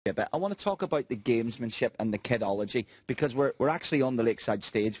a bit. I want to talk about the gamesmanship and the kidology, because we're actually on the Lakeside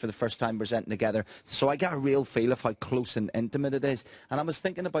stage for the first time presenting together, so I get a real feel of how close and intimate it is. And I was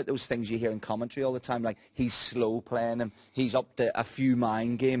thinking about those things you hear in commentary all the time, like he's slow playing him, he's up to a few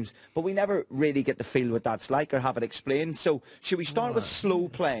mind games, but we never really get to feel what that's like or have it explained. So should we start with slow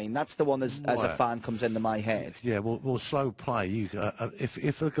playing? That's the one as a fan comes into my head. Yeah, well slow play.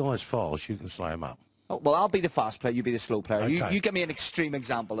 If a guy's fast, you can slow him up. Oh, well, I'll be the fast player, you be the slow player. Okay. You give me an extreme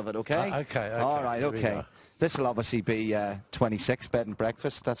example of it, okay? Okay. All right, okay. This will obviously be 26, bed and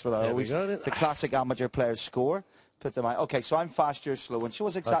breakfast. That's what I always... It's the classic amateur player's score. Put them out. Okay, so I'm fast, you're slow, and show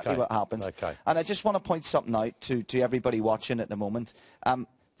us exactly what happens. Okay. And I just want to point something out to everybody watching at the moment.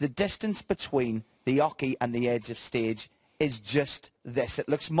 The distance between the hockey and the edge of stage is just this. It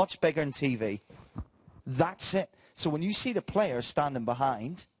looks much bigger on TV. That's it. So when you see the player standing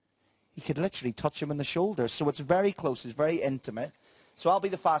behind, you could literally touch him in the shoulder. So it's very close, it's very intimate. So I'll be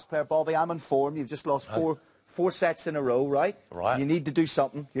the fast player, Bobby. I'm on form. You've just lost four sets in a row, right? Right. You need to do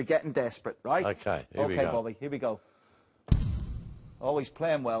something. You're getting desperate, right? Okay, here we go. Okay, Bobby, here we go. Oh, he's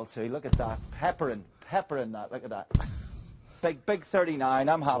playing well too. Look at that. Peppering that. Look at that. Big 39.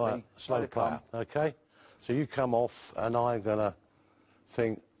 I'm happy. Right, slow player. Okay. So you come off, and I'm gonna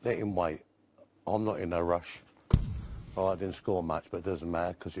think, let him wait. I'm not in no rush. I didn't score much, but it doesn't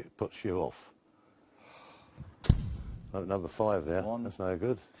matter because it puts you off. Oh, number 5 there. That's no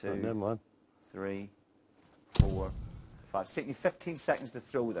good. 2, never mind. 3, 4, 5. It's taking you 15 seconds to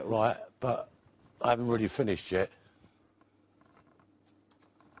throw those. Right, but I haven't really finished yet.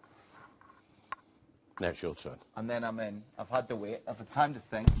 Now it's your turn. And then I'm in. I've had to wait. I've had time to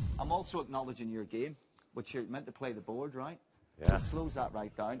think. I'm also acknowledging your game, which you're meant to play the board, right? Yeah. It slows that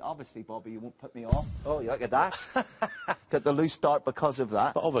right down. Obviously, Bobby, you won't put me off. Oh, look at that. Get the loose start because of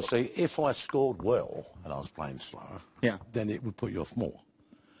that. But obviously, if I scored well and I was playing slower, then it would put you off more.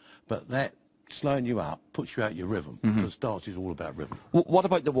 But that slowing you up puts you out your rhythm, because darts is all about rhythm. What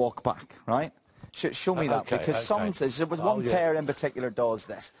about the walk back, right? Show me that, because sometimes there was one player in particular does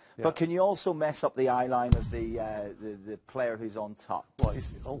this. But can you also mess up the eye line of the player who's on top? What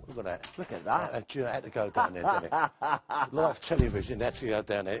is it? Oh, look at that. Look at that. It had to go down there, didn't it? Live television, had to go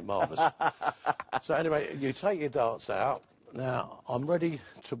down there, marvellous. So anyway, you take your darts out. Now, I'm ready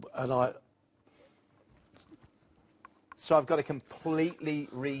to... So I've got to completely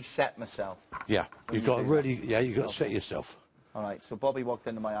reset myself. Yeah, you've got to really... Yeah, you've got to set yourself. All right, so Bobby walked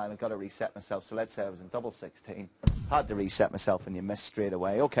into my island, got to reset myself. So let's say I was in double 16. Had to reset myself, and you missed straight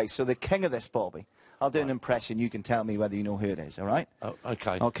away. Okay, so the king of this, Bobby. I'll do an impression. You can tell me whether you know who it is, all right? Oh,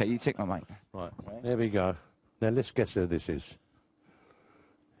 okay. Okay, you take my mic. Right, there we go. Now let's guess who this is.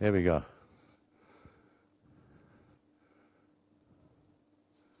 Here we go.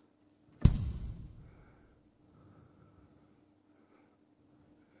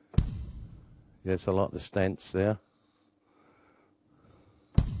 Yes, I like the stance there.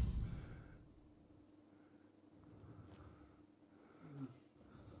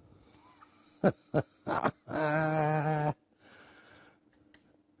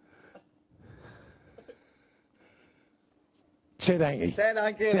 Ted Anke. Ted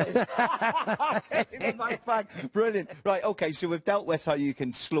Anke. Brilliant. Right, okay, so we've dealt with how you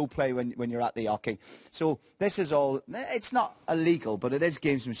can slow play when you're at the hockey. So this is all, it's not illegal, but it is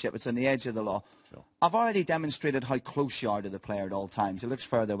gamesmanship. It's on the edge of the law. Sure. I've already demonstrated how close you are to the player at all times. It looks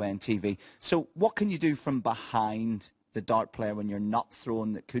further away on TV. So what can you do from behind the dart player when you're not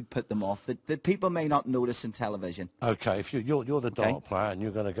throwing that could put them off, that people may not notice in television? Okay, if you're the dart player and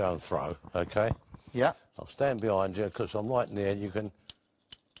you're going to go and throw, okay? Yeah. I'll stand behind you because I'm right in there and you can...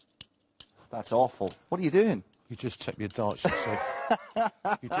 That's awful. What are you doing? You just tap your darts, you see.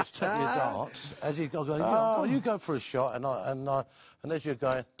 You just tap your darts as you go. You go for a shot, and as you're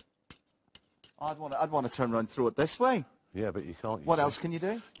going... I'd want to turn around and throw it this way. Yeah, but you can't. What else can you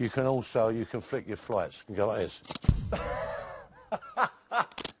do? You can also, you can flick your flights and go like this.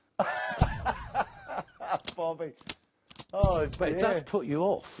 Bobby. Oh, but it does put you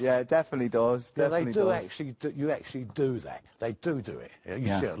off. Yeah, it definitely does. Definitely does. You actually do that. They do it. You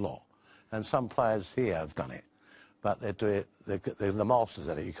see it a lot. And some players here have done it. But they do it, they're the masters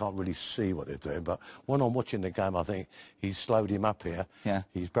at it. You can't really see what they're doing. But when I'm watching the game, I think he's slowed him up here. Yeah.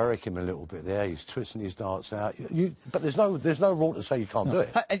 He's barracking him a little bit there. He's twisting his darts out. But there's no rule to say you can't do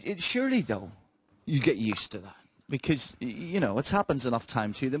it. Surely, though, you get used to that. Because, you know, it happens enough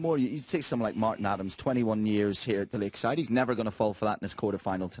time too. The more you take someone like Martin Adams, 21 years here at the Lakeside, he's never going to fall for that in his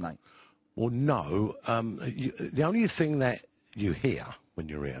quarter-final tonight. Well, no. The only thing that you hear when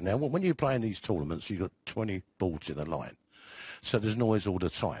you're here, now, when you play in these tournaments, you've got 20 boards in a line. So there's noise all the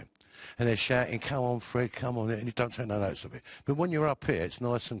time. and they're shouting, come on, Fred, come on, and you don't take no notice of it. But when you're up here, it's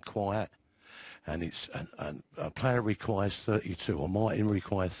nice and quiet, and it's and a player requires 32, or Martin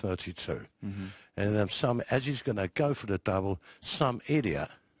requires 32. And as he's going to go for the double, some idiot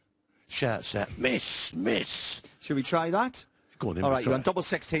shouts out, miss, miss. Should we try that? Go on, then, all right, you're on it. double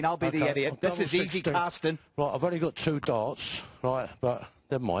 16. I'll be the idiot. This is easy 16. casting. Right, I've only got 2 darts, right, but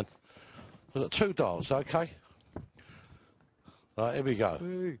never mind. I've got 2 darts, okay? Right, here we go.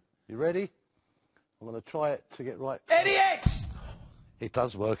 Ooh. You ready? I'm going to try it to get right. Idiot! It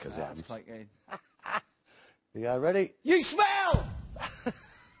does work as That's happens. quite good. You go, ready? You smell!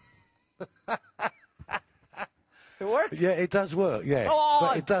 It worked? Yeah, it does work, yeah. Come on!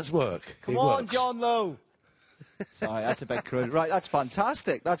 But it does work. Come it on, works. John Lowe. Sorry, that's a bit crude. Right, that's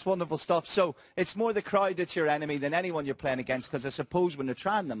fantastic. That's wonderful stuff. So it's more the crowd that's your enemy than anyone you're playing against, because I suppose when they're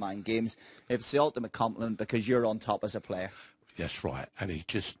trying the mind games, it's the ultimate compliment because you're on top as a player. That's right, and he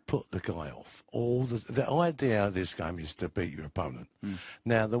just put the guy off. The idea of this game is to beat your opponent.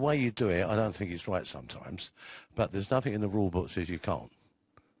 Now, the way you do it, I don't think it's right sometimes, but there's nothing in the rule book that says you can't.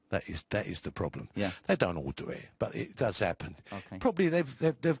 That is the problem. Yeah. They don't all do it, but it does happen. Okay. Probably they've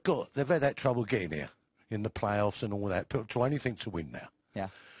had that trouble getting here in the playoffs and all that. People try anything to win now. Yeah.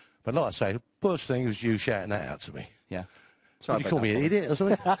 But like I say, the first thing was you shouting that out to me. Yeah. Did you call me an idiot or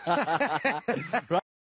something? Right.